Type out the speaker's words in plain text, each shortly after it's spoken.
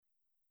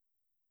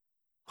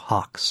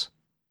hawks.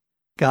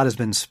 God has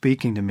been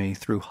speaking to me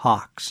through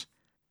hawks,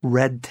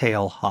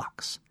 red-tail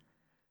hawks.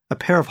 A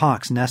pair of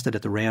hawks nested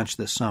at the ranch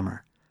this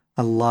summer.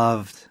 I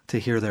loved to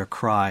hear their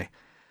cry.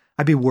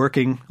 I'd be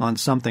working on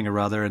something or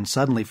other, and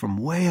suddenly from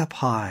way up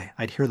high,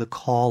 I'd hear the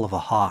call of a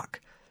hawk,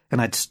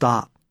 and I'd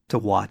stop to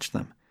watch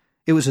them.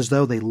 It was as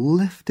though they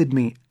lifted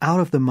me out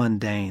of the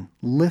mundane,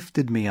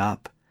 lifted me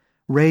up,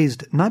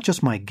 raised not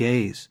just my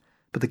gaze,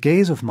 but the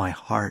gaze of my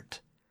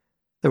heart.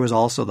 There was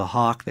also the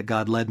hawk that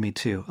God led me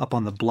to, up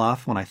on the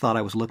bluff when I thought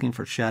I was looking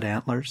for shed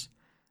antlers.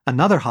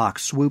 Another hawk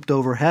swooped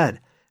overhead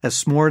as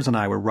S'mores and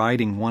I were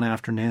riding one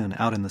afternoon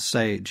out in the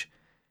sage.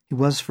 He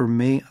was for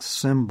me a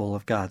symbol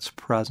of God's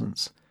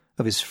presence,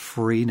 of His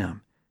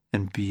freedom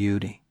and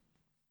beauty.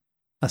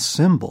 A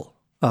symbol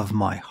of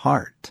my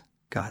heart,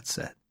 God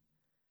said.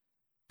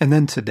 And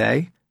then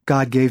today,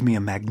 God gave me a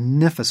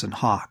magnificent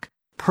hawk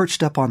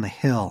perched up on the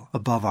hill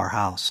above our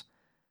house.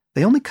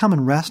 They only come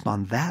and rest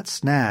on that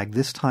snag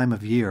this time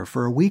of year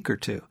for a week or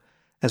two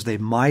as they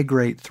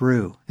migrate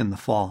through in the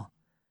fall.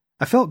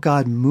 I felt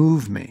God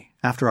move me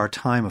after our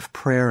time of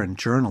prayer and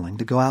journaling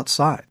to go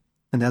outside.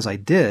 And as I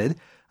did,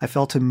 I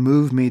felt Him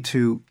move me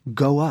to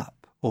go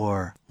up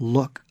or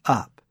look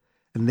up.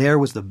 And there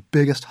was the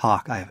biggest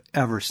hawk I have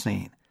ever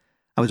seen.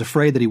 I was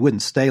afraid that he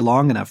wouldn't stay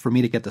long enough for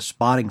me to get the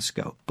spotting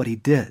scope, but he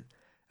did,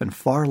 and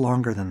far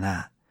longer than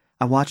that.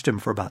 I watched him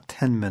for about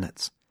 10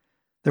 minutes.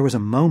 There was a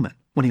moment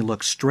when he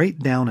looked straight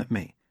down at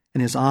me,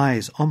 and his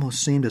eyes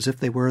almost seemed as if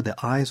they were the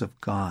eyes of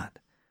God,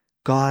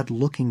 God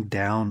looking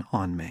down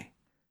on me.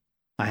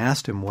 I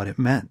asked him what it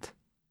meant.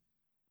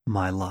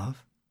 My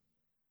love.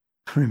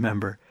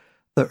 Remember,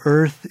 the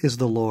earth is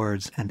the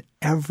Lord's and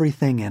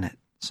everything in it,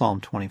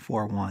 Psalm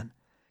 24:1.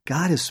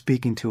 God is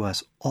speaking to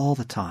us all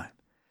the time.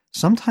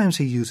 Sometimes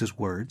He uses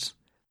words,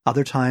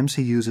 other times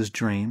He uses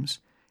dreams,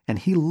 and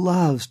He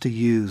loves to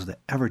use the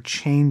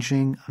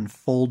ever-changing,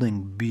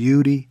 unfolding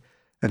beauty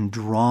and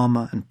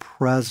drama and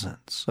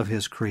presence of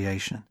His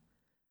creation.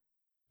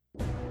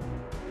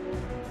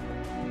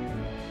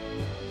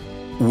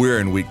 We're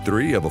in week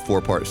 3 of a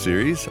 4-part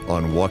series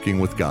on walking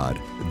with God.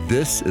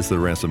 This is the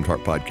Ransomed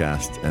Heart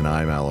Podcast, and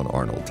I'm Alan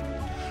Arnold.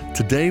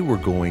 Today we're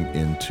going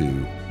into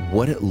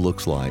what it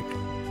looks like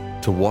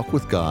to walk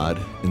with God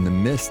in the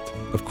midst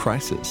of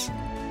crisis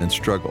and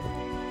struggle.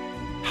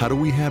 How do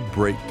we have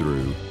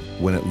breakthrough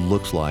when it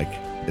looks like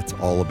it's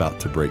all about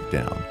to break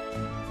down?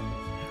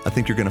 I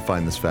think you're going to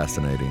find this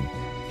fascinating.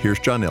 Here's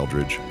John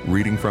Eldredge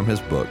reading from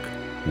his book,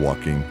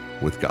 Walking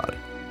with God.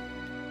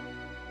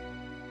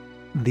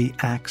 The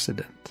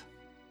accident.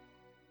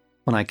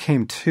 When I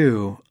came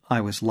to,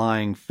 I was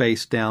lying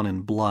face down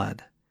in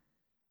blood.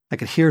 I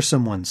could hear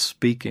someone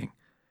speaking.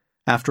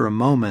 After a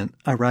moment,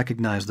 I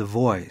recognized the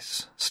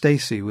voice.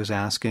 Stacy was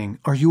asking,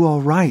 "Are you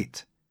all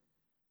right?"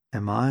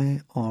 Am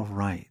I all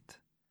right?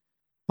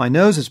 My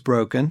nose is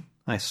broken,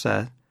 I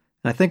said,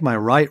 and I think my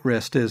right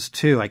wrist is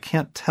too. I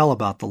can't tell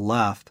about the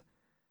left.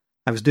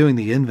 I was doing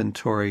the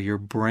inventory your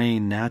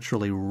brain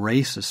naturally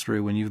races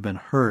through when you've been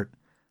hurt.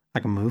 I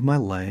can move my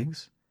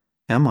legs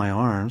and my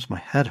arms. My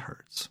head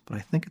hurts, but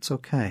I think it's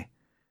okay.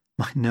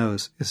 My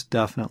nose is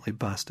definitely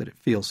busted. It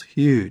feels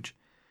huge,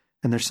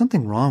 and there's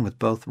something wrong with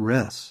both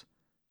wrists.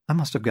 I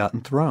must have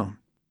gotten thrown.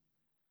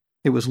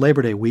 It was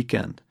Labor Day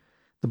weekend.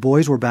 The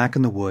boys were back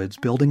in the woods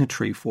building a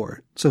tree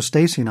fort, so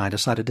Stacy and I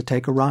decided to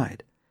take a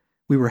ride.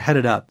 We were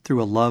headed up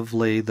through a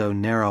lovely, though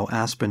narrow,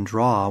 aspen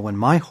draw when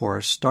my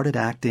horse started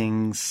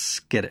acting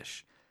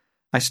skittish.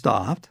 I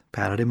stopped,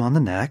 patted him on the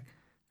neck.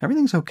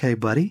 "Everything's okay,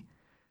 buddy."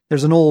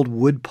 There's an old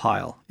wood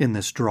pile in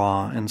this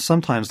draw, and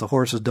sometimes the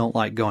horses don't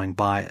like going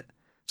by it.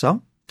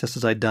 So, just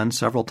as I'd done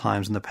several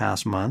times in the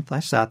past month, I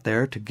sat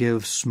there to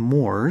give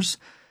S'mores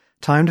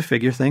time to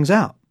figure things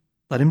out.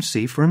 Let him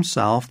see for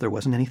himself there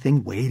wasn't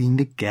anything waiting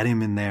to get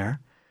him in there.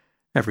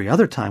 Every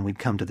other time we'd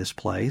come to this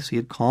place, he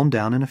had calmed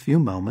down in a few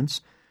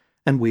moments,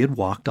 and we had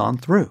walked on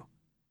through.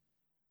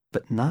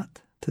 But not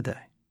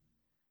today.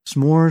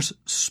 S'mores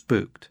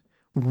spooked,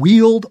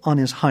 wheeled on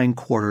his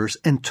hindquarters,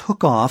 and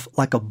took off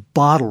like a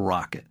bottle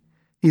rocket.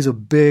 He's a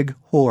big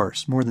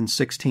horse, more than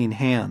 16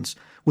 hands,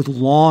 with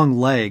long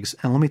legs,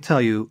 and let me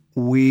tell you,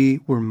 we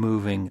were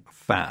moving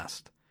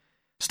fast.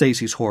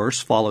 Stacy's horse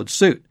followed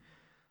suit.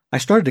 I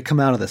started to come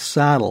out of the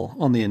saddle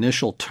on the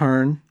initial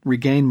turn,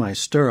 regained my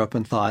stirrup,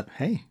 and thought,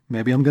 hey,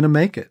 maybe I'm going to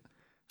make it.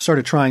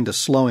 Started trying to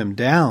slow him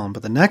down,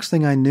 but the next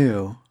thing I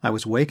knew, I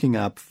was waking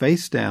up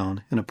face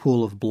down in a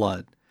pool of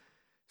blood.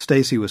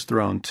 Stacy was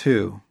thrown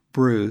too,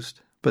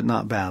 bruised, but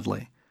not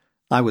badly.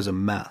 I was a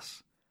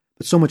mess.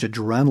 But so much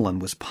adrenaline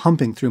was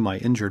pumping through my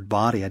injured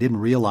body, I didn't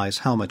realize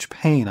how much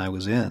pain I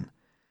was in.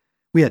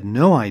 We had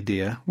no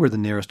idea where the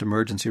nearest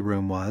emergency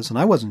room was, and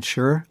I wasn't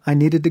sure I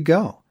needed to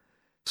go.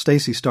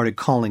 Stacy started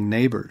calling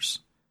neighbors.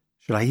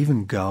 Should I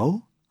even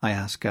go? I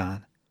asked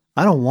God.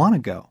 I don't want to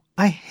go.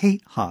 I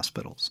hate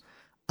hospitals.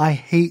 I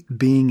hate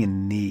being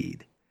in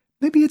need.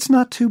 Maybe it's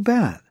not too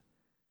bad.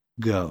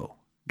 Go,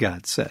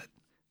 God said.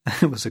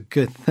 It was a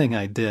good thing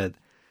I did.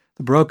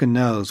 The broken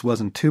nose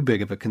wasn't too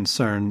big of a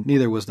concern,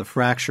 neither was the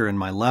fracture in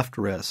my left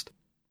wrist.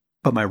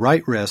 But my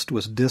right wrist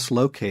was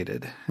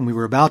dislocated, and we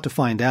were about to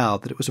find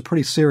out that it was a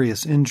pretty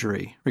serious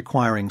injury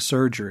requiring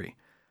surgery.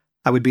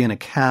 I would be in a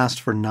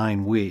cast for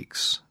 9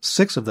 weeks.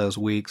 6 of those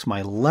weeks,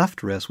 my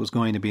left wrist was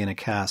going to be in a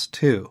cast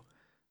too.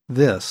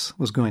 This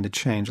was going to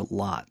change a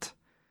lot.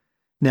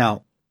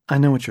 Now, I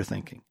know what you're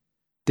thinking.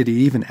 Did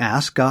he even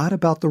ask God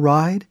about the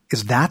ride?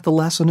 Is that the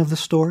lesson of the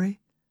story?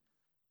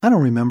 I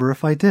don't remember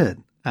if I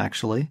did,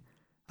 actually.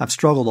 I've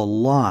struggled a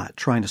lot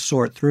trying to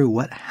sort through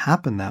what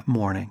happened that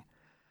morning.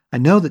 I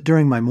know that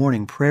during my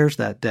morning prayers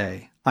that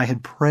day, I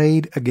had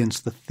prayed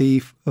against the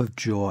thief of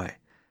joy.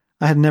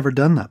 I had never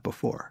done that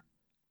before.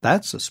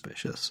 That's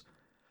suspicious.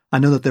 I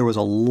know that there was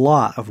a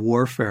lot of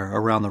warfare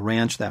around the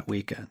ranch that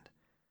weekend.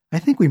 I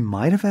think we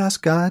might have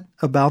asked God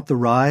about the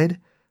ride,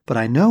 but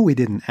I know we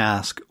didn't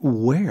ask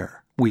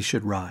where we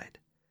should ride.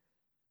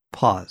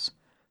 Pause.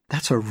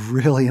 That's a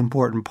really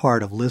important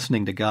part of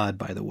listening to God,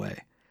 by the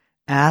way.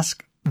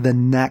 Ask the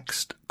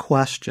next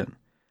question.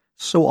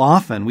 So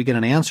often we get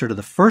an answer to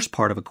the first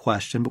part of a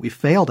question, but we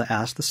fail to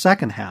ask the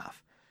second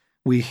half.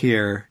 We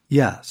hear,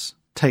 yes,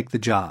 take the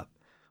job,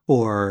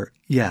 or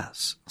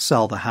yes,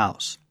 sell the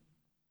house.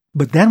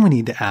 But then we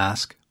need to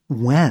ask,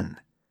 when?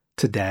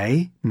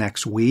 Today?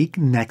 Next week?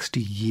 Next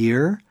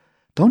year?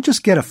 Don't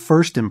just get a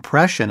first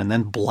impression and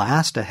then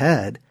blast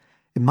ahead.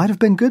 It might have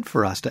been good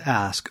for us to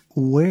ask,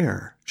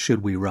 where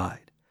should we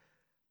ride?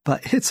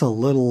 But it's a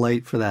little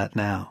late for that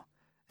now.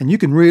 And you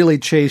can really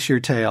chase your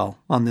tail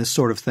on this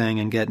sort of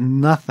thing and get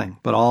nothing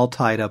but all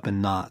tied up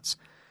in knots.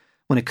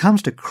 When it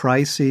comes to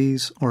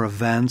crises or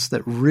events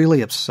that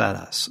really upset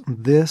us,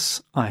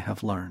 this I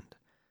have learned.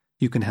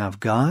 You can have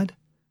God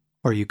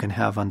or you can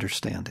have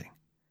understanding.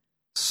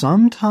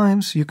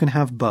 Sometimes you can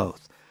have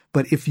both,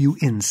 but if you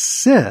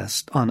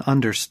insist on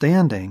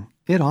understanding,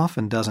 it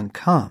often doesn't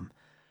come.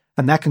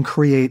 And that can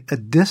create a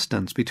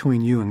distance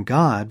between you and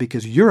God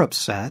because you're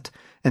upset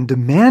and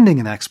demanding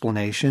an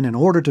explanation in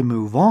order to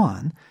move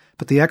on,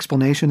 but the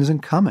explanation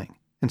isn't coming.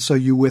 And so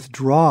you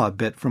withdraw a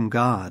bit from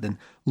God and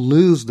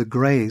lose the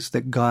grace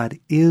that God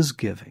is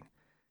giving.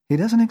 He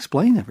doesn't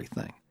explain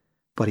everything,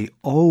 but he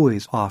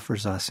always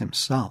offers us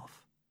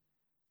himself.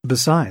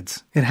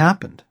 Besides, it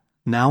happened.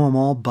 Now I'm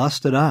all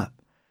busted up.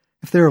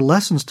 If there are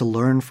lessons to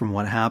learn from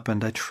what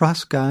happened, I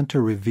trust God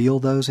to reveal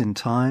those in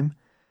time.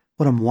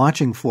 What I'm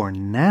watching for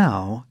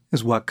now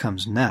is what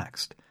comes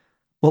next.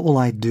 What will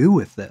I do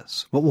with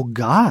this? What will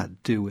God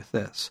do with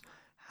this?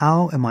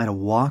 How am I to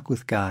walk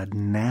with God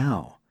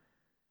now?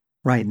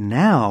 Right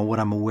now, what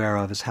I'm aware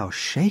of is how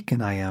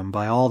shaken I am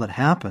by all that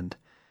happened.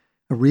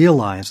 I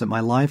realize that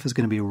my life is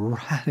going to be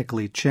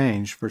radically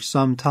changed for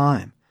some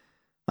time.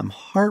 I'm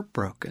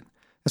heartbroken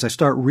as I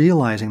start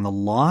realizing the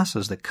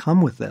losses that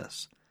come with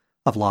this.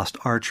 I've lost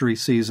archery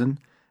season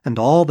and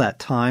all that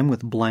time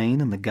with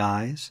Blaine and the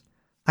guys.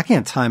 I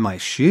can't tie my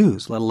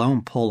shoes, let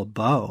alone pull a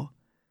bow.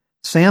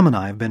 Sam and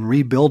I have been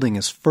rebuilding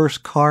his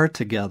first car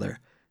together,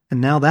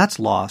 and now that's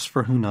lost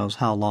for who knows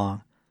how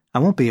long. I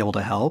won't be able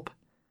to help.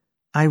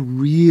 I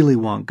really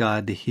want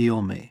God to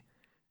heal me,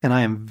 and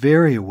I am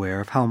very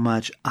aware of how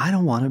much I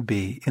don't want to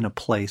be in a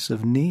place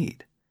of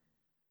need.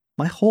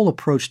 My whole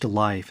approach to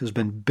life has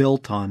been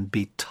built on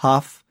be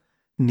tough,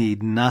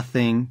 need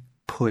nothing,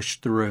 push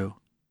through.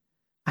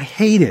 I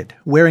hated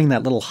wearing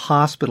that little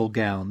hospital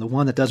gown, the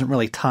one that doesn't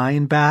really tie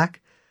in back.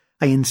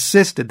 I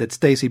insisted that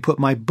Stacy put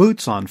my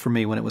boots on for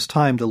me when it was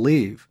time to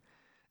leave.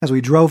 As we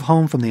drove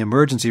home from the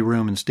emergency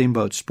room in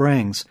Steamboat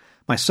Springs,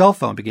 my cell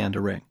phone began to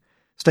ring.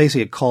 Stacy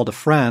had called a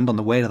friend on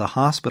the way to the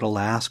hospital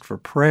to ask for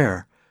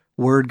prayer.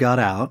 Word got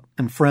out,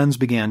 and friends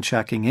began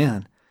checking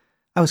in.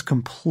 I was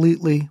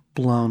completely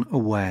blown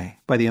away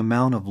by the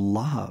amount of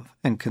love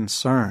and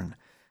concern,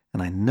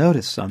 and I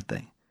noticed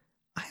something.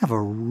 I have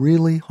a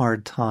really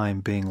hard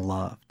time being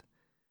loved.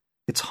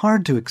 It's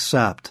hard to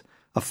accept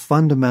a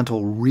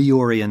fundamental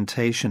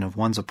reorientation of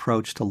one's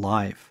approach to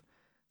life.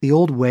 The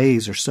old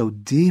ways are so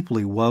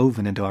deeply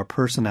woven into our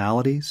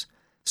personalities,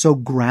 so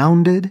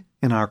grounded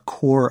in our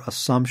core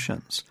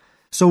assumptions,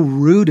 so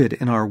rooted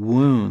in our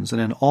wounds and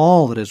in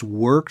all that has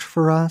worked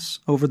for us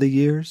over the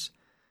years.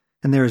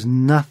 And there is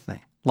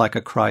nothing like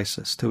a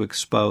crisis to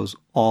expose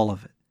all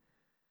of it.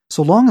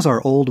 So long as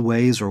our old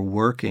ways are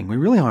working, we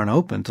really aren't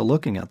open to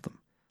looking at them,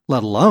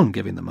 let alone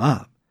giving them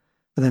up.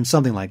 But then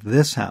something like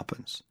this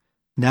happens.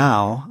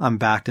 Now I'm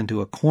backed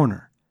into a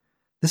corner.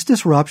 This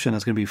disruption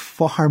is going to be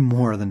far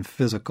more than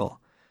physical.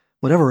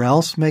 Whatever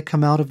else may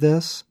come out of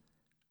this,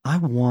 I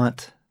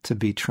want to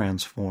be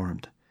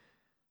transformed.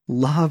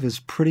 Love is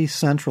pretty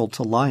central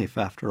to life,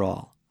 after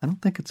all. I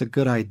don't think it's a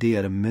good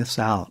idea to miss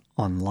out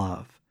on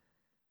love.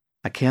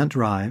 I can't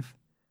drive.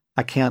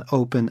 I can't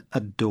open a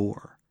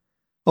door.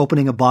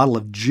 Opening a bottle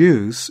of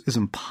juice is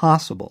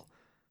impossible.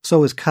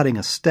 So is cutting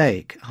a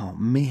steak. Oh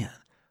man,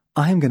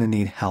 I'm going to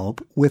need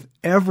help with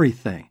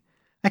everything.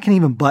 I can't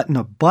even button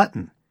a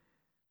button.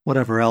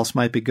 Whatever else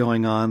might be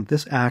going on,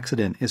 this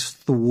accident is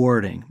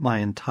thwarting my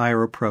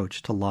entire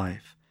approach to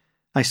life.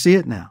 I see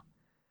it now.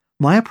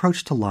 My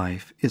approach to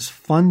life is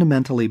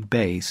fundamentally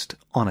based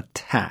on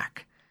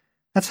attack.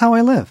 That's how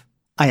I live.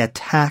 I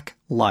attack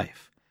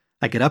life.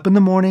 I get up in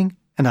the morning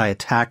and I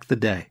attack the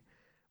day.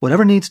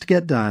 Whatever needs to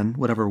get done,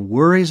 whatever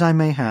worries I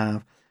may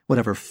have,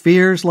 whatever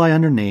fears lie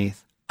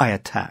underneath, I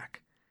attack.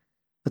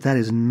 But that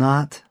is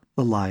not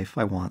the life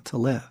I want to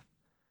live.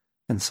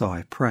 And so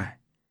I pray.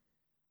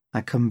 I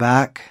come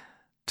back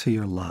to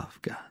your love,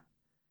 God.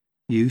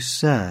 You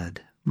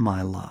said,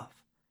 my love.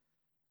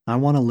 I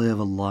want to live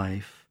a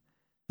life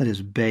that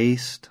is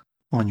based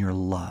on your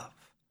love,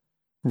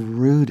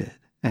 rooted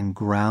and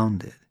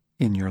grounded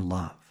in your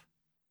love.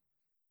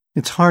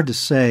 It's hard to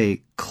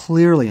say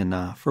clearly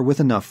enough or with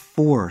enough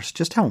force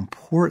just how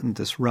important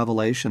this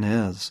revelation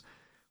is.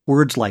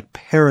 Words like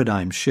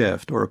paradigm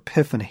shift or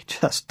epiphany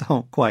just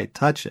don't quite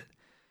touch it.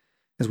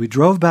 As we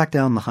drove back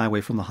down the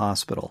highway from the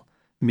hospital,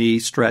 me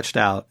stretched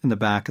out in the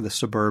back of the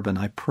Suburban,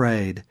 I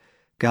prayed,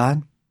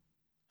 God,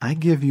 I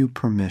give you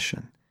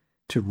permission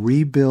to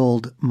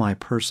rebuild my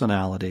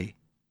personality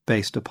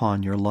based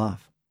upon your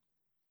love.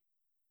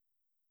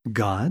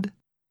 God,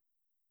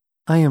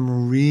 I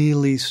am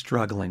really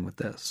struggling with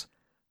this.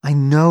 I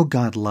know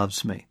God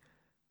loves me.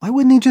 Why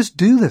wouldn't he just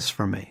do this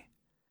for me?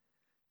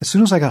 As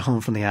soon as I got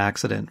home from the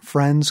accident,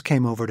 friends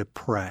came over to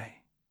pray.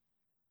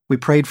 We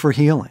prayed for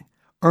healing,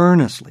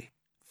 earnestly,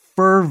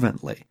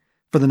 fervently.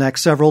 For the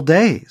next several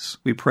days,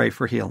 we pray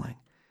for healing.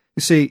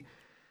 You see,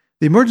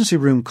 the emergency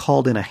room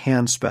called in a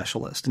hand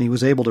specialist, and he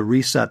was able to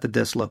reset the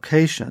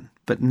dislocation.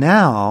 But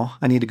now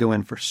I need to go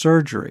in for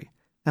surgery,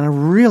 and I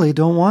really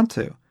don't want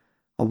to.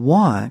 I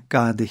want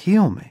God to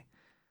heal me.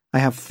 I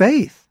have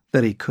faith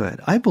that he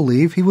could. I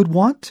believe he would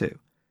want to.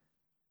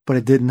 But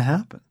it didn't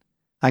happen.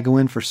 I go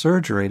in for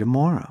surgery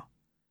tomorrow.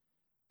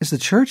 Is the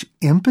church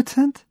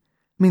impotent?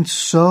 I mean,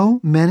 so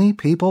many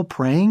people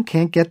praying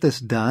can't get this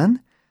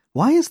done?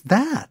 Why is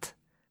that?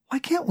 Why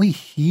can't we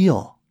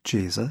heal,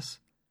 Jesus?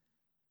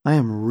 I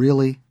am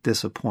really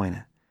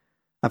disappointed.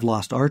 I've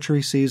lost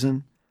archery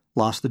season,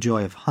 lost the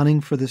joy of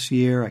hunting for this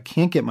year. I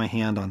can't get my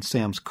hand on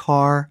Sam's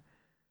car.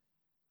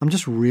 I'm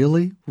just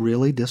really,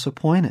 really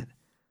disappointed.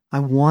 I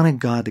wanted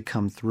God to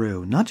come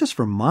through, not just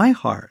for my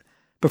heart,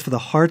 but for the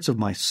hearts of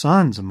my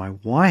sons and my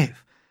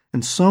wife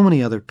and so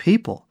many other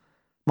people.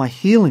 My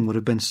healing would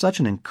have been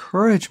such an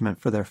encouragement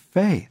for their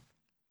faith.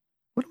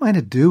 What am I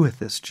to do with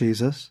this,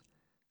 Jesus?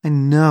 I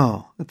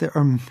know that there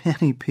are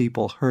many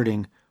people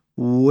hurting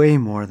way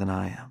more than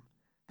I am.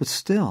 But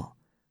still,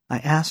 I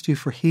asked you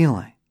for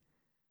healing.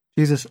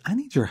 Jesus, I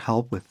need your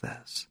help with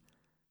this.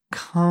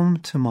 Come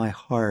to my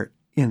heart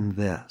in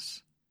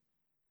this.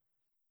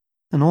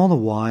 And all the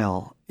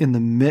while, in the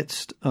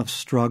midst of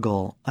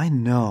struggle, I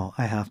know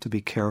I have to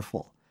be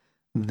careful.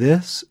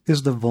 This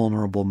is the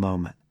vulnerable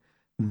moment.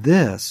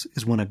 This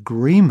is when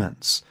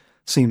agreements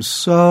seem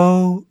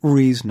so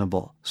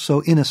reasonable,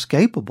 so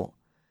inescapable.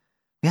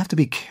 We have to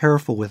be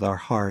careful with our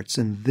hearts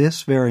in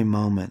this very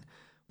moment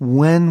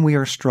when we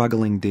are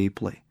struggling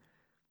deeply.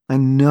 I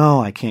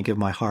know I can't give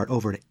my heart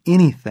over to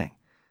anything.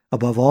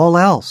 Above all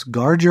else,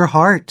 guard your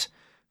heart,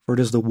 for it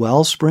is the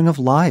wellspring of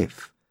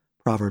life.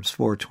 Proverbs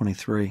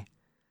 4:23.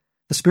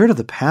 The spirit of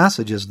the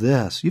passage is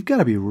this. You've got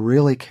to be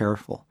really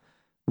careful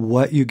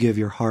what you give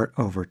your heart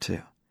over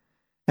to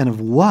and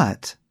of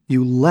what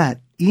you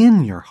let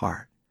in your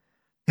heart.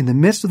 In the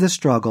midst of this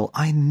struggle,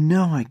 I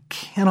know I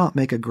cannot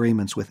make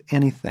agreements with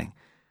anything.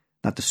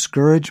 Not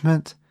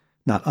discouragement,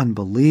 not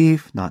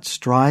unbelief, not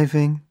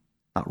striving,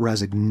 not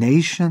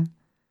resignation.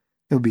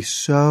 It would be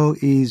so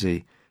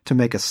easy to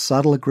make a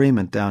subtle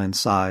agreement down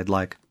inside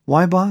like,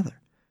 why bother?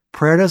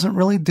 Prayer doesn't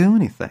really do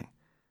anything.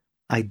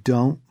 I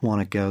don't want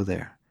to go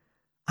there.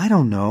 I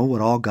don't know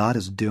what all God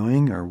is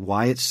doing or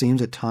why it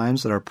seems at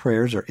times that our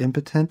prayers are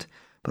impotent,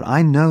 but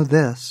I know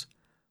this.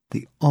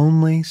 The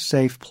only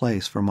safe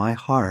place for my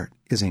heart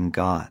is in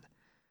God.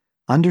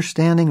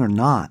 Understanding or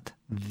not,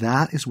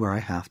 that is where I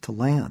have to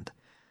land.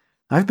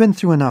 I've been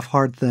through enough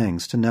hard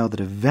things to know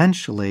that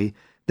eventually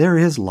there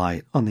is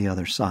light on the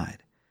other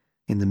side.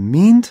 In the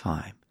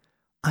meantime,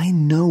 I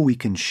know we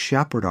can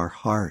shepherd our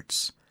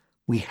hearts.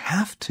 We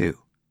have to.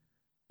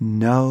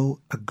 No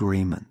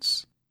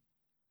agreements.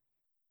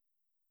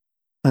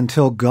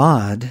 Until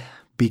God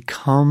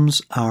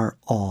becomes our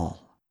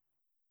all.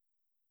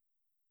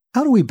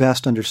 How do we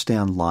best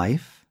understand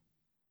life?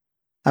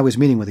 I was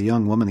meeting with a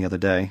young woman the other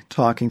day,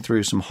 talking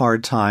through some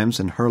hard times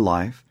in her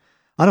life.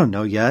 I don't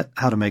know yet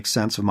how to make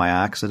sense of my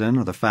accident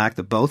or the fact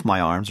that both my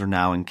arms are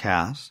now in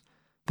casts,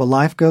 but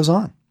life goes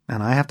on,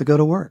 and I have to go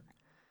to work.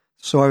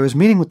 So I was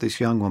meeting with this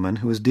young woman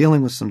who was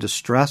dealing with some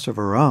distress of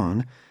her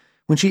own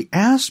when she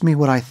asked me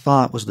what I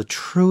thought was the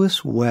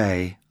truest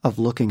way of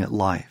looking at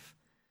life.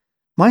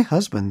 My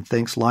husband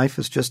thinks life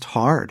is just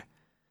hard.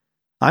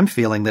 I'm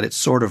feeling that it's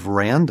sort of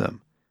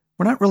random.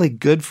 We're not really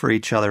good for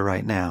each other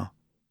right now.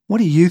 What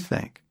do you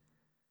think?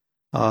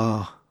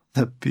 Oh,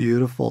 the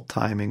beautiful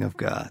timing of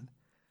God.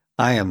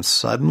 I am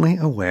suddenly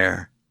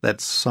aware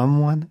that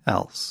someone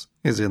else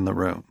is in the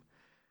room.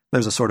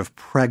 There's a sort of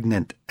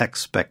pregnant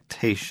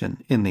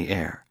expectation in the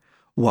air.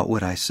 What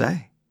would I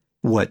say?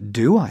 What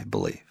do I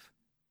believe?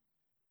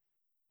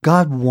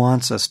 God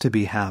wants us to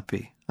be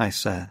happy, I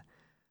said,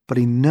 but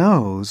he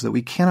knows that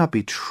we cannot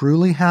be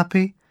truly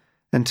happy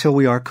until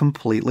we are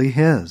completely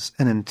his,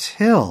 and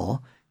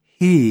until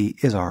He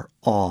is our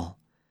all.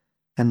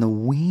 And the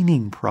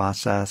weaning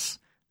process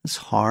is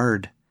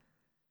hard.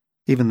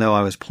 Even though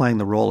I was playing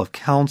the role of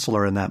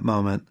counselor in that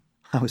moment,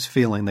 I was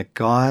feeling that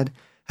God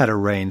had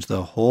arranged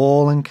the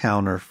whole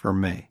encounter for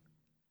me.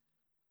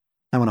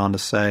 I went on to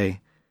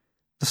say,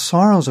 the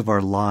sorrows of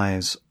our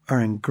lives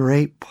are in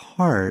great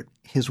part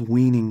His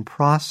weaning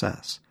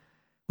process.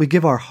 We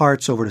give our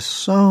hearts over to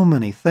so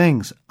many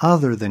things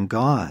other than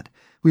God.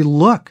 We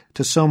look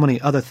to so many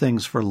other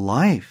things for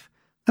life.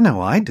 I know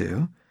I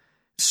do.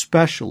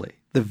 Especially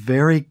the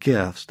very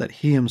gifts that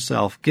He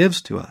Himself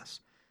gives to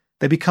us.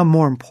 They become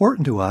more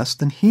important to us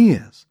than He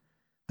is.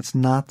 That's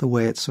not the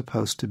way it's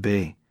supposed to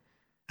be.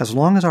 As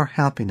long as our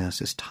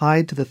happiness is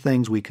tied to the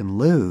things we can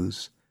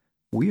lose,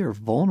 we are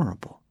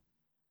vulnerable.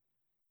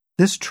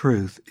 This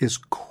truth is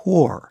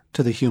core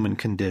to the human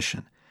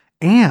condition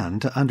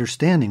and to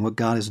understanding what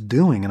God is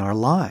doing in our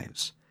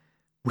lives.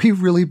 We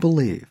really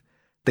believe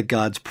that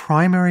God's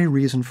primary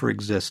reason for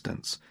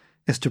existence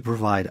is to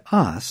provide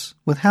us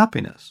with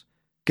happiness,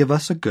 give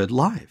us a good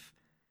life.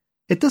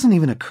 It doesn't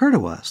even occur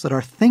to us that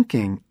our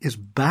thinking is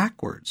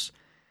backwards.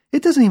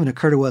 It doesn't even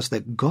occur to us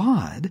that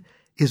God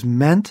is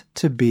meant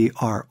to be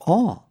our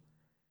all,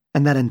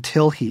 and that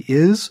until He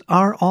is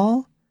our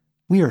all,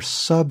 we are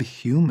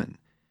subhuman.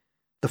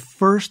 The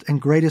first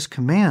and greatest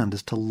command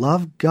is to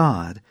love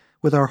God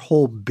with our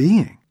whole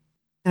being.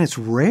 And it's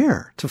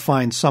rare to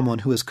find someone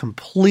who is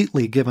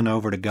completely given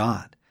over to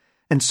God,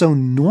 and so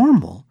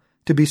normal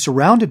to be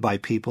surrounded by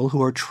people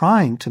who are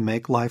trying to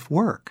make life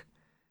work.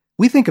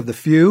 We think of the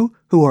few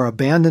who are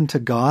abandoned to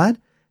God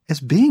as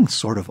being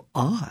sort of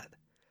odd.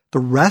 The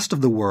rest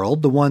of the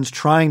world, the ones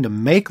trying to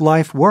make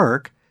life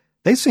work,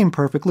 they seem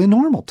perfectly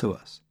normal to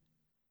us.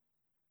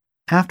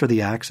 After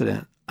the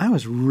accident, I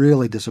was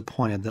really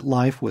disappointed that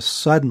life was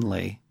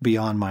suddenly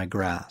beyond my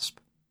grasp,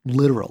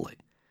 literally.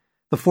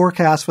 The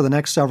forecast for the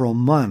next several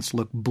months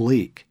looked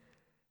bleak.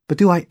 But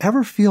do I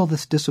ever feel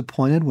this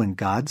disappointed when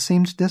God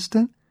seems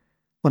distant?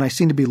 When I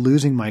seem to be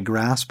losing my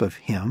grasp of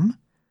Him?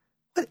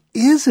 What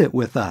is it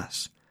with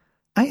us?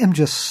 I am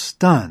just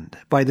stunned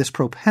by this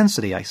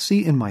propensity I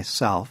see in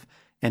myself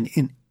and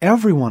in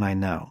everyone I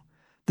know,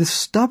 this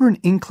stubborn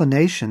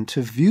inclination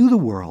to view the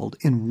world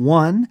in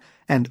one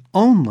and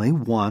only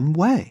one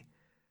way,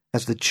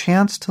 as the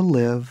chance to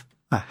live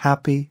a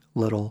happy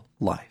little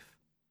life.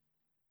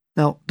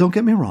 Now, don't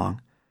get me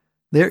wrong.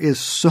 There is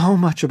so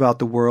much about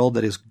the world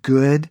that is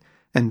good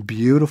and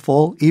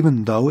beautiful,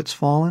 even though it's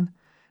fallen.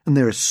 And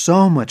there is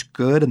so much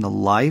good in the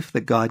life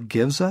that God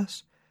gives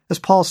us. As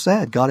Paul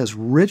said, God has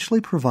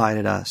richly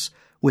provided us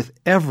with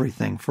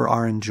everything for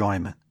our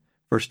enjoyment.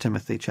 1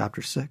 Timothy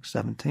chapter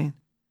 6:17.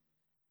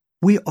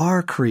 We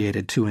are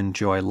created to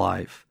enjoy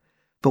life,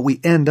 but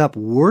we end up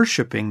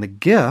worshiping the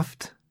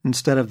gift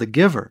instead of the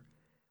giver.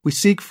 We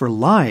seek for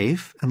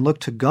life and look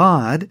to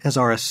God as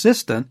our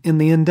assistant in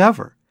the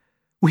endeavor.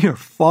 We are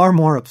far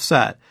more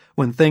upset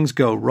when things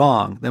go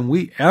wrong than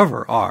we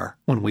ever are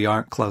when we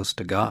aren't close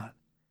to God.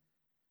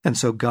 And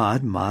so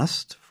God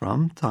must,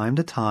 from time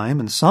to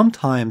time, and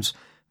sometimes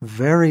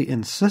very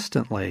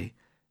insistently,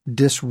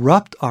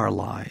 disrupt our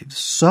lives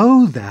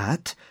so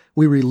that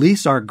we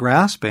release our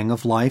grasping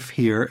of life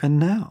here and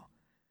now,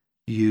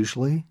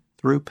 usually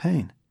through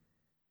pain.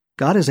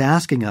 God is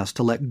asking us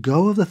to let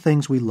go of the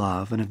things we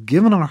love and have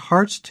given our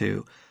hearts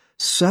to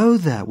so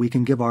that we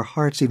can give our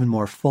hearts even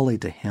more fully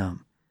to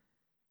Him.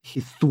 He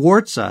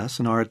thwarts us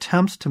in our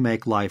attempts to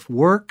make life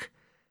work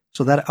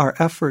so that our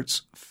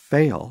efforts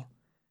fail,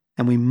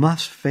 and we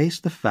must face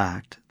the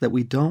fact that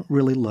we don't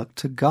really look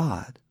to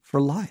God for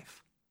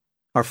life.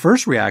 Our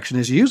first reaction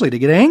is usually to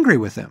get angry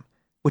with Him,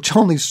 which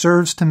only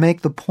serves to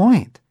make the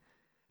point.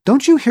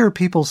 Don't you hear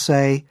people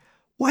say,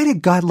 "Why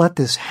did God let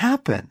this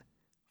happen?"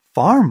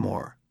 Far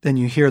more than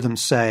you hear them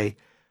say,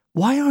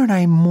 "Why aren't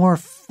I more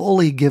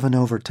fully given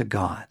over to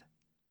God?"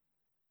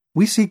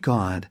 We see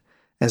God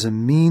as a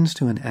means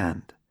to an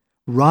end,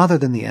 rather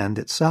than the end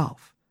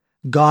itself.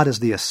 God is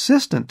the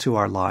assistant to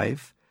our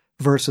life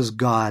versus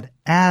God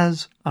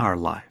as our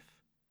life.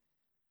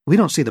 We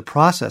don't see the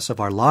process of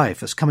our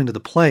life as coming to the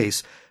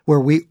place where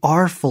we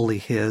are fully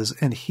His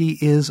and He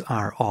is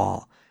our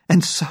all.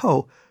 And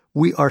so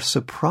we are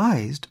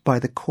surprised by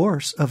the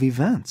course of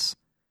events.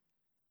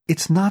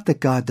 It's not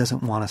that God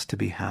doesn't want us to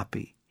be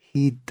happy.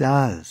 He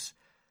does.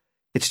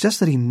 It's just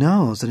that He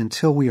knows that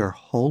until we are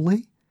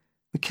holy,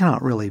 we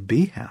cannot really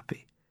be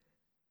happy.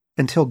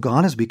 Until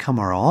God has become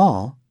our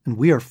all and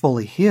we are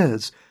fully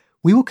His,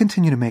 we will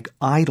continue to make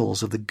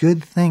idols of the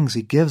good things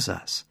He gives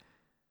us.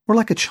 We're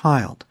like a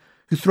child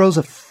who throws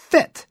a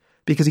fit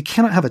because he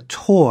cannot have a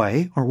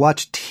toy or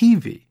watch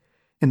TV.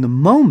 In the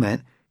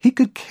moment, he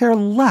could care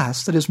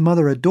less that his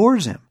mother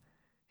adores him.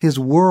 His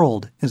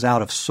world is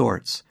out of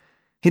sorts.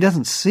 He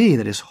doesn't see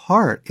that his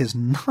heart is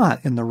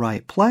not in the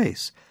right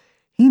place.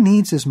 He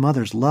needs his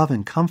mother's love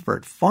and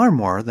comfort far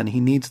more than he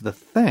needs the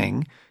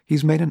thing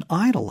he's made an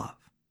idol of.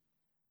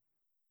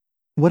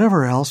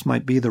 Whatever else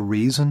might be the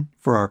reason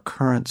for our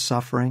current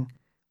suffering,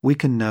 we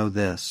can know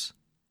this.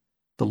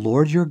 The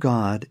Lord your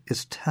God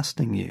is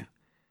testing you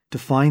to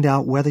find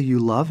out whether you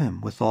love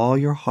Him with all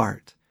your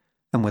heart.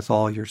 and with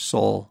all your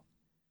soul.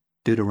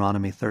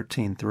 Deuteronomy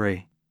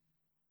 13:3.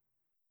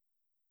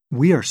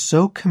 We are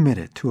so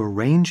committed to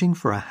arranging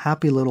for a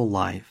happy little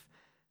life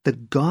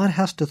that God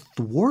has to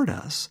thwart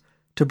us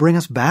to bring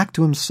us back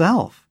to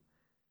himself.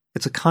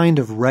 It's a kind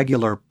of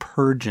regular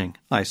purging,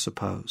 I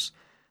suppose,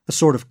 a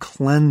sort of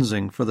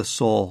cleansing for the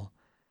soul.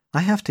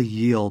 I have to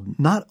yield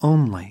not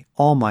only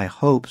all my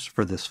hopes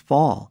for this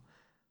fall,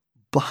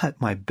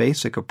 but my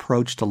basic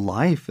approach to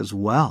life as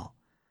well.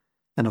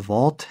 And of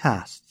all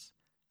tests,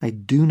 I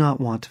do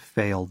not want to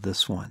fail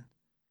this one.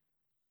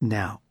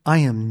 Now, I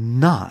am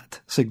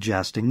not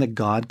suggesting that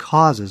God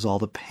causes all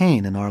the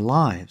pain in our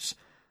lives.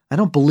 I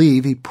don't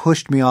believe he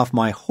pushed me off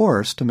my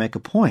horse to make a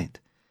point.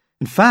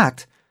 In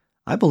fact,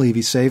 I believe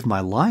he saved my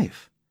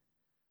life.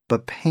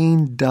 But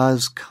pain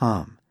does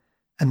come.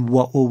 And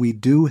what will we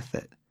do with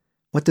it?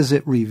 What does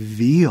it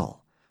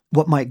reveal?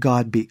 What might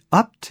God be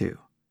up to?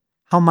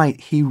 How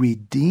might he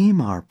redeem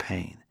our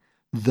pain?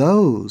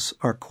 Those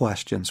are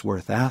questions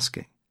worth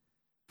asking.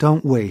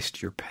 Don't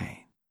waste your pain.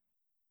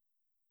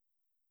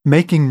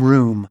 Making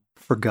room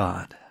for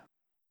God.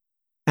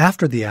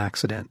 After the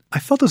accident, I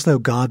felt as though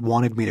God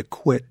wanted me to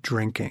quit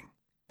drinking.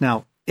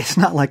 Now, it's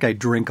not like I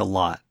drink a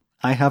lot.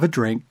 I have a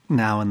drink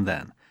now and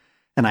then.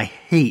 And I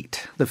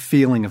hate the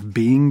feeling of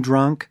being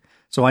drunk,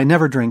 so I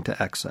never drink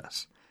to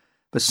excess.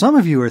 But some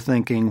of you are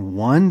thinking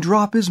one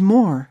drop is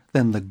more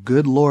than the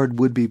good Lord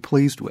would be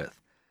pleased with.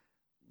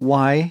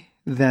 Why,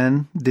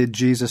 then, did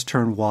Jesus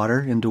turn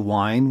water into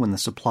wine when the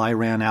supply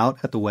ran out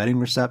at the wedding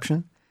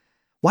reception?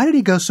 Why did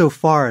he go so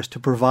far as to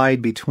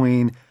provide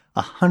between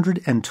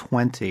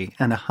 120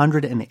 and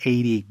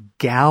 180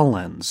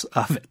 gallons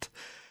of it,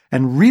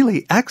 and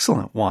really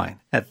excellent wine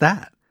at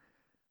that?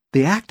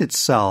 The act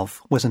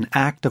itself was an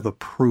act of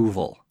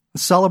approval, a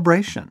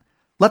celebration.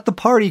 Let the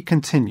party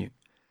continue.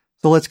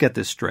 So let's get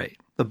this straight.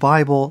 The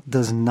Bible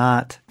does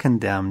not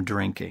condemn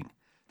drinking.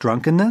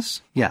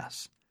 Drunkenness?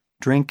 Yes.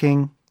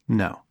 Drinking?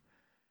 No.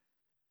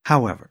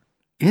 However,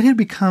 it had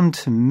become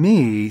to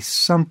me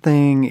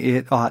something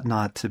it ought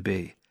not to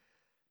be.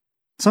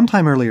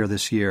 Sometime earlier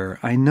this year,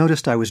 I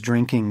noticed I was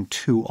drinking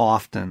too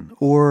often,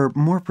 or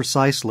more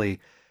precisely,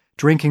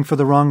 drinking for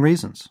the wrong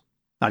reasons.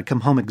 I'd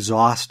come home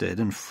exhausted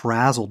and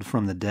frazzled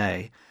from the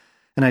day,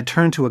 and I'd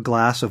turn to a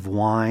glass of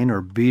wine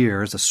or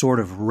beer as a sort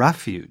of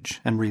refuge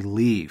and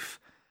relief,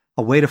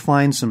 a way to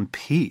find some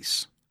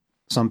peace.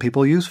 Some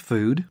people use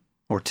food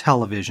or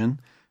television.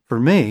 For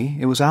me,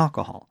 it was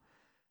alcohol.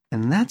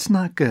 And that's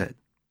not good.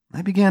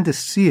 I began to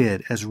see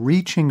it as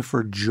reaching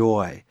for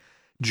joy.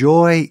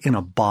 Joy in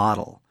a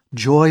bottle.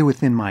 Joy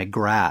within my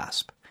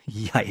grasp.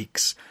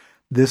 Yikes.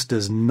 This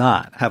does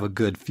not have a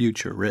good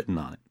future written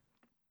on it.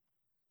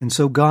 And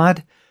so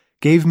God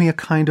gave me a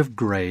kind of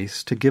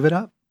grace to give it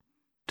up,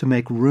 to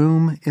make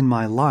room in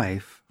my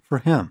life for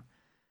him.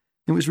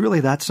 It was really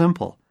that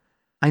simple.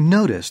 I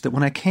noticed that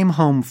when I came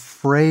home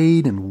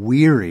frayed and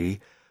weary,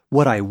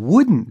 what I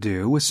wouldn't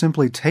do was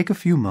simply take a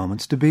few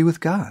moments to be with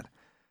God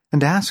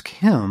and ask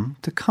him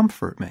to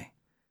comfort me,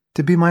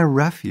 to be my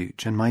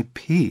refuge and my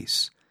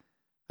peace.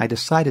 I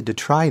decided to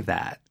try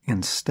that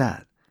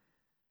instead.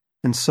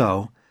 And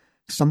so,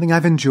 something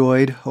I've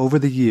enjoyed over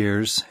the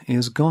years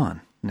is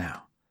gone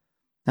now,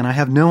 and I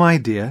have no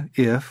idea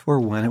if or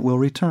when it will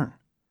return.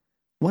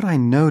 What I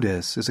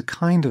notice is a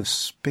kind of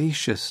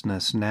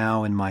spaciousness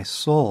now in my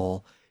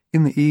soul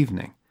in the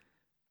evening,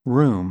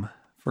 room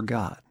for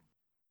God.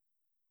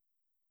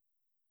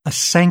 A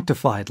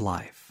sanctified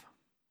life.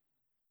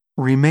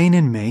 Remain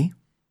in me,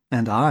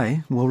 and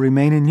I will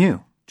remain in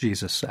you,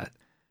 Jesus said,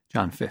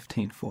 John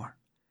 15:4.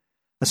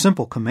 A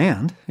simple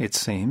command, it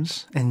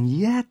seems, and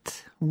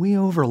yet we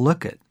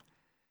overlook it.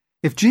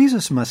 If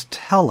Jesus must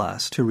tell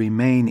us to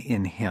remain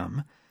in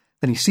him,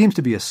 then he seems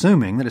to be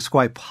assuming that it's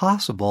quite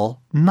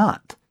possible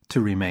not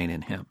to remain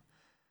in him.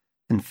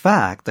 In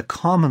fact, the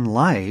common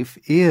life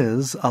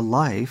is a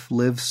life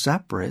lived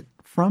separate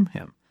from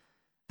him,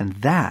 and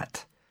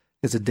that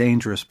is a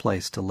dangerous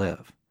place to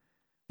live.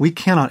 We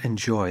cannot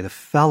enjoy the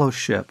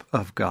fellowship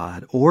of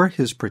God or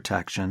his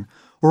protection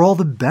or all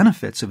the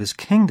benefits of his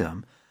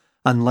kingdom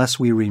unless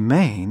we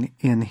remain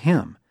in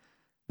him.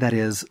 That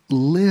is,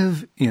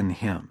 live in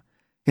him,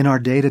 in our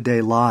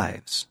day-to-day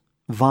lives,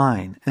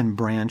 vine and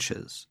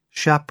branches,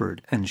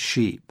 shepherd and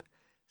sheep.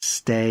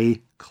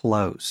 Stay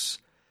close.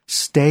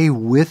 Stay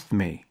with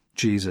me,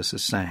 Jesus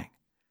is saying.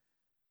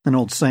 An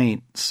old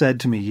saint said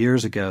to me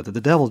years ago that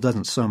the devil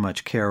doesn't so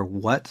much care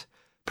what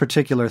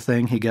particular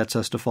thing he gets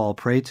us to fall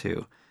prey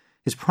to.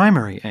 His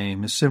primary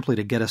aim is simply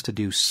to get us to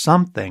do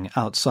something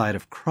outside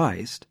of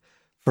Christ,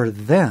 for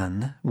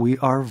then we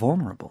are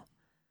vulnerable.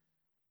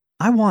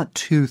 I want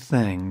two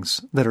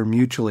things that are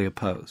mutually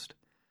opposed.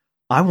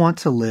 I want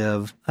to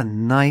live a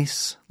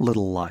nice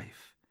little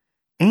life,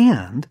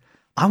 and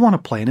I want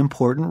to play an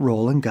important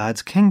role in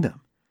God's kingdom.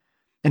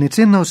 And it's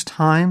in those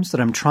times that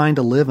I'm trying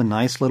to live a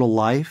nice little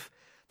life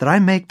that I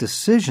make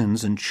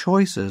decisions and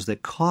choices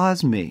that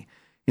cause me,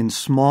 in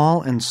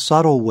small and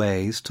subtle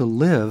ways, to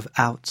live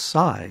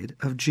outside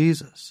of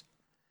Jesus.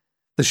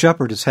 The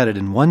shepherd is headed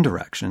in one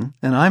direction,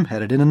 and I'm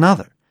headed in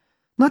another.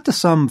 not to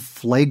some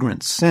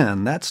flagrant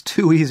sin. That's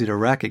too easy to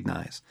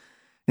recognize.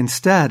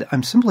 Instead,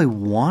 I'm simply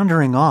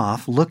wandering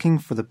off looking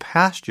for the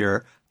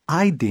pasture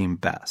I deem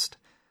best.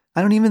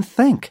 I don't even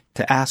think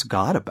to ask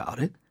God about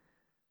it.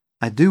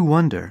 I do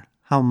wonder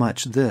how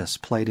much this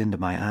played into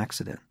my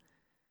accident.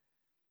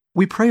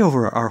 We pray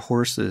over our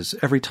horses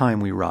every time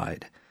we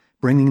ride,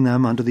 bringing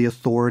them under the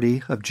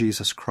authority of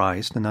Jesus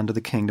Christ and under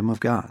the kingdom of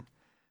God.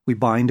 We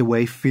bind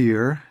away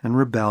fear and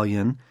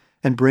rebellion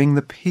and bring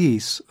the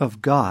peace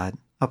of God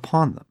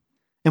upon them.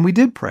 And we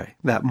did pray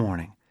that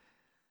morning.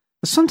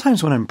 But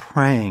sometimes when I'm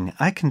praying,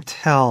 I can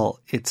tell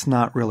it's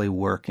not really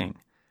working.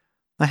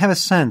 I have a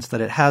sense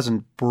that it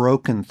hasn't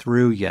broken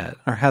through yet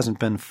or hasn't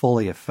been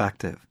fully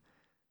effective.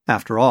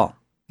 After all,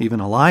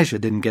 even Elijah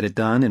didn't get it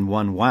done in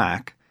one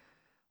whack.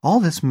 All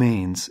this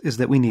means is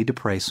that we need to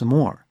pray some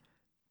more.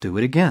 Do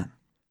it again,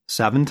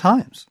 7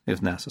 times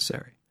if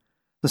necessary.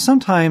 But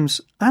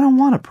sometimes I don't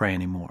want to pray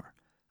anymore.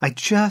 I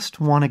just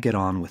want to get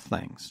on with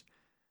things.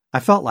 I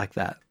felt like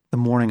that the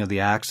morning of the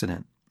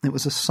accident. It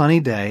was a sunny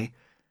day,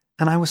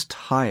 and I was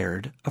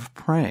tired of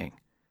praying.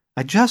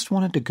 I just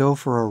wanted to go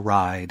for a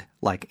ride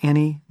like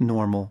any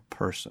normal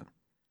person.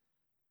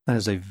 That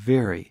is a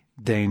very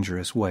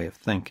dangerous way of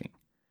thinking.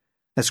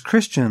 As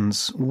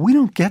Christians, we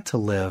don't get to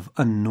live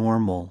a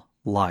normal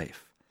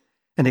life.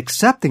 And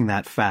accepting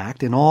that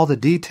fact in all the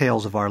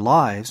details of our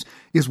lives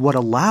is what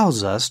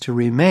allows us to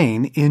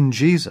remain in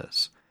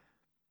Jesus.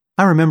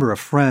 I remember a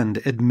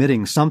friend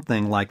admitting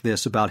something like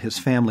this about his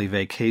family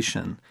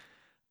vacation.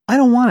 I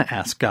don't want to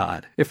ask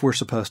God if we're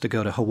supposed to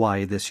go to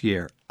Hawaii this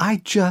year.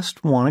 I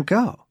just want to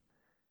go.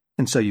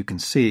 And so you can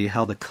see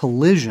how the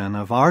collision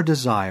of our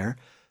desire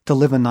to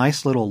live a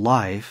nice little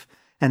life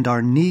and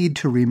our need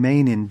to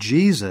remain in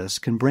Jesus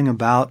can bring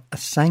about a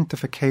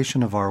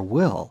sanctification of our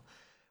will,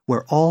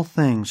 where all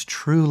things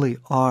truly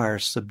are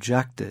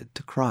subjected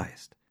to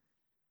Christ.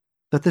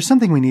 But there's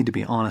something we need to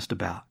be honest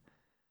about.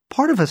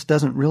 Part of us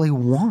doesn't really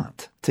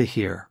want to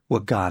hear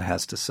what God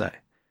has to say.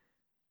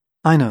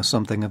 I know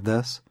something of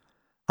this.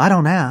 I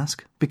don't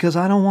ask because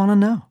I don't want to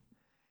know.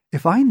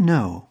 If I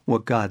know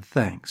what God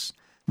thinks,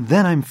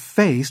 then I'm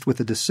faced with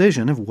the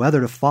decision of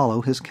whether to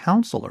follow His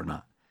counsel or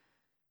not.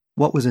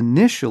 What was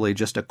initially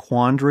just a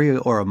quandary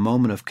or a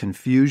moment of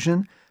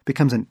confusion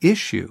becomes an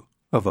issue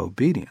of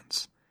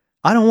obedience.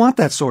 I don't want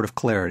that sort of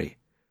clarity.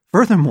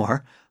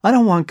 Furthermore, I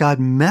don't want God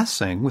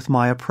messing with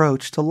my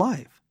approach to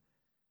life.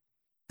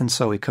 And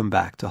so we come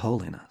back to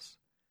holiness.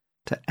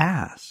 To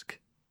ask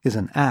is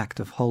an act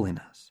of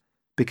holiness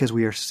because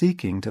we are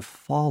seeking to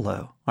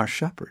follow our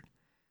shepherd,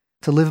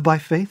 to live by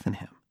faith in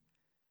Him.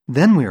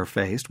 Then we are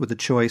faced with the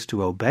choice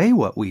to obey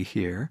what we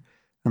hear,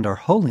 and our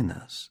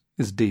holiness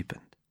is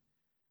deepened.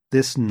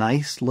 This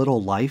nice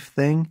little life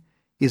thing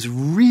is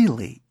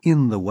really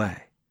in the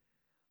way.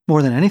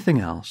 More than anything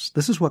else,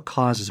 this is what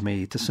causes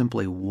me to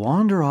simply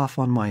wander off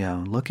on my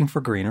own looking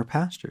for greener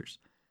pastures.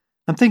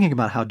 I'm thinking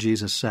about how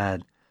Jesus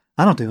said,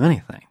 I don't do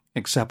anything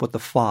except what the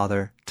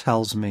Father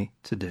tells me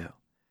to do.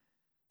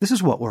 This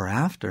is what we're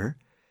after.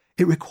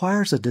 It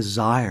requires a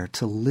desire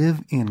to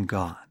live in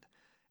God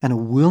and a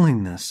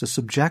willingness to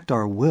subject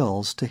our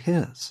wills to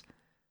His.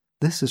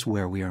 This is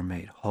where we are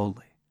made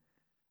holy.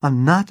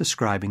 I'm not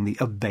describing the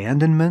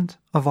abandonment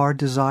of our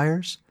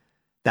desires,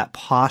 that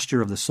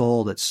posture of the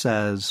soul that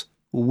says,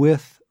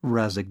 with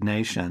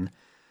resignation,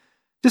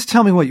 just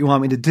tell me what you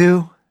want me to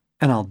do,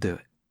 and I'll do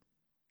it.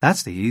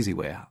 That's the easy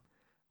way out.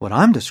 What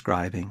I'm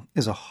describing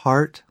is a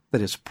heart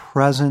that is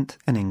present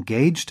and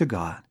engaged to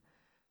God,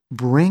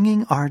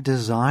 bringing our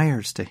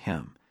desires to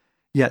Him,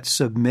 yet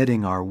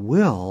submitting our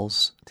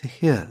wills to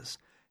His,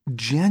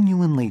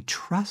 genuinely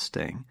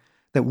trusting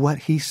that what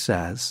He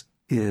says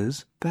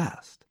is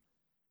best.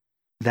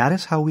 That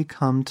is how we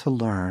come to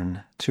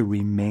learn to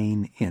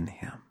remain in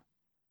Him.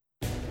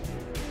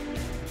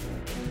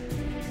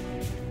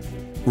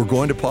 We're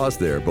going to pause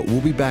there, but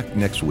we'll be back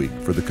next week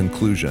for the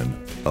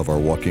conclusion of our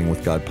Walking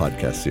with God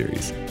podcast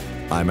series.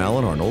 I'm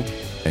Alan Arnold,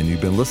 and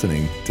you've been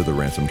listening to the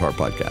Ransomed Heart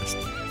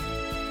Podcast.